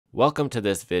Welcome to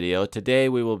this video. Today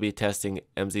we will be testing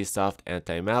Emsisoft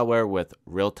Antimalware with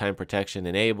real-time protection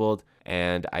enabled,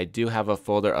 and I do have a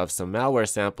folder of some malware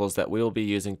samples that we will be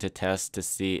using to test to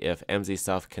see if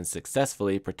Emsisoft can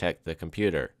successfully protect the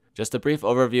computer. Just a brief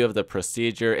overview of the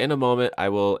procedure. In a moment I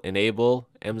will enable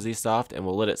Emsisoft and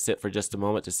we'll let it sit for just a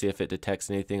moment to see if it detects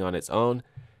anything on its own,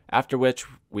 after which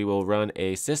we will run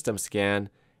a system scan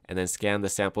and then scan the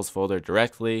samples folder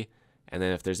directly. And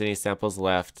then if there's any samples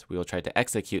left, we will try to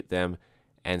execute them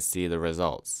and see the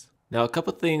results. Now, a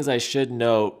couple things I should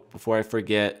note before I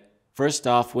forget. First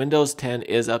off, Windows 10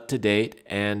 is up to date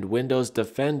and Windows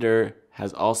Defender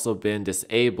has also been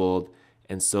disabled.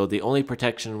 And so the only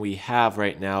protection we have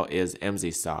right now is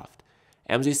Emsisoft.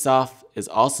 Emsisoft is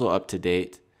also up to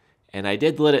date. And I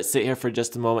did let it sit here for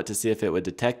just a moment to see if it would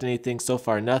detect anything. So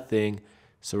far, nothing.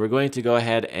 So we're going to go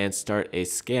ahead and start a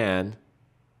scan.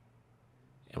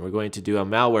 And we're going to do a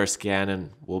malware scan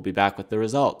and we'll be back with the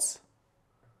results.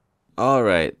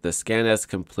 Alright, the scan has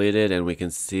completed and we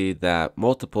can see that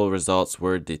multiple results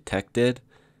were detected.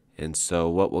 And so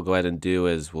what we'll go ahead and do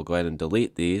is we'll go ahead and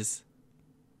delete these.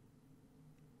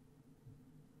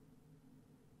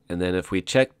 And then if we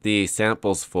check the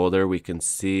samples folder, we can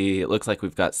see it looks like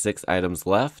we've got 6 items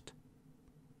left.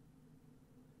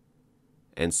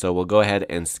 And so we'll go ahead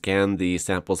and scan the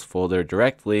samples folder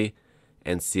directly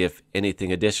and see if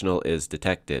anything additional is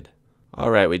detected.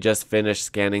 Alright, we just finished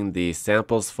scanning the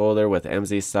samples folder with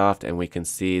Emsisoft and we can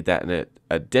see that an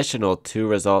additional 2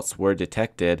 results were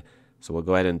detected. So we'll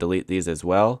go ahead and delete these as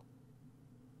well.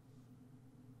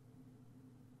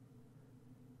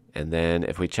 And then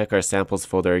if we check our samples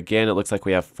folder again, it looks like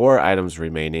we have 4 items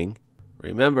remaining.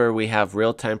 Remember, we have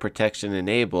real-time protection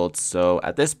enabled, so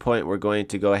at this point we're going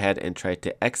to go ahead and try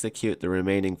to execute the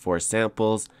remaining 4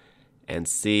 samples and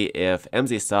see if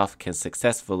Emsisoft can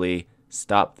successfully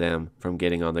stop them from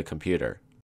getting on the computer.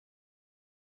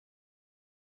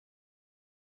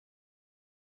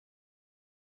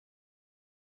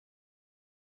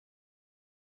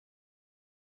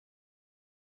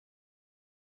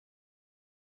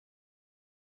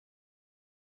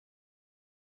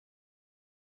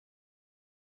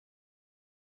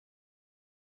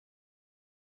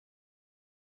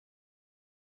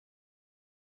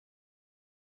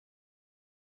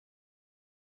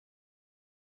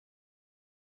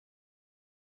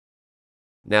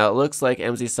 Now it looks like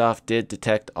Emsisoft did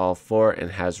detect all 4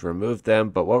 and has removed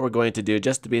them, but what we're going to do,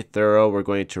 just to be thorough, we're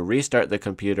going to restart the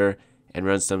computer and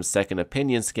run some second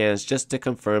opinion scans just to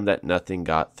confirm that nothing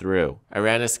got through. I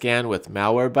ran a scan with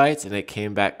Malwarebytes and it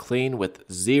came back clean with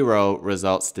 0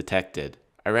 results detected.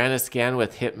 I ran a scan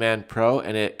with Hitman Pro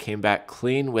and it came back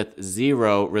clean with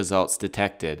 0 results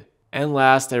detected. And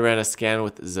last, I ran a scan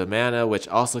with Zamana, which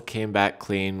also came back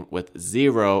clean with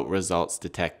 0 results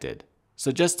detected.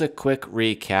 So just a quick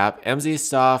recap,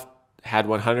 Emsisoft had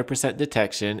 100%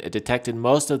 detection. It detected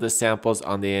most of the samples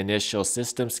on the initial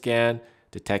system scan,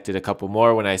 detected a couple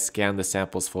more when I scanned the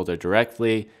samples folder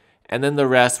directly, and then the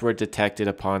rest were detected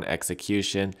upon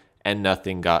execution and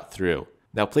nothing got through.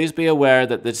 Now please be aware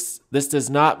that this does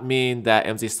not mean that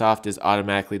Emsisoft is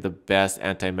automatically the best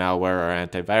anti-malware or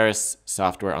antivirus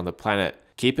software on the planet.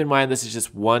 Keep in mind this is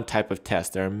just one type of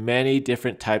test. There are many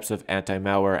different types of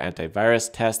anti-malware, antivirus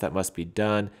tests that must be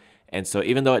done. And so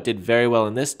even though it did very well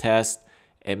in this test,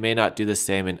 it may not do the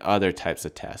same in other types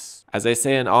of tests. As I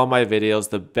say in all my videos,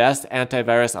 the best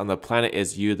antivirus on the planet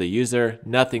is you, the user.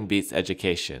 Nothing beats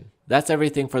education. That's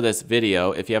everything for this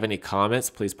video. If you have any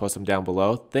comments, please post them down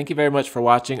below. Thank you very much for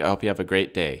watching. I hope you have a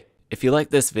great day. If you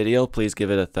like this video, please give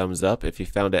it a thumbs up. If you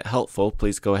found it helpful,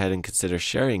 please go ahead and consider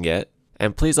sharing it.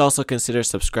 And please also consider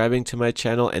subscribing to my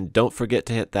channel and don't forget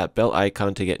to hit that bell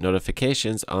icon to get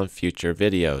notifications on future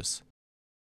videos.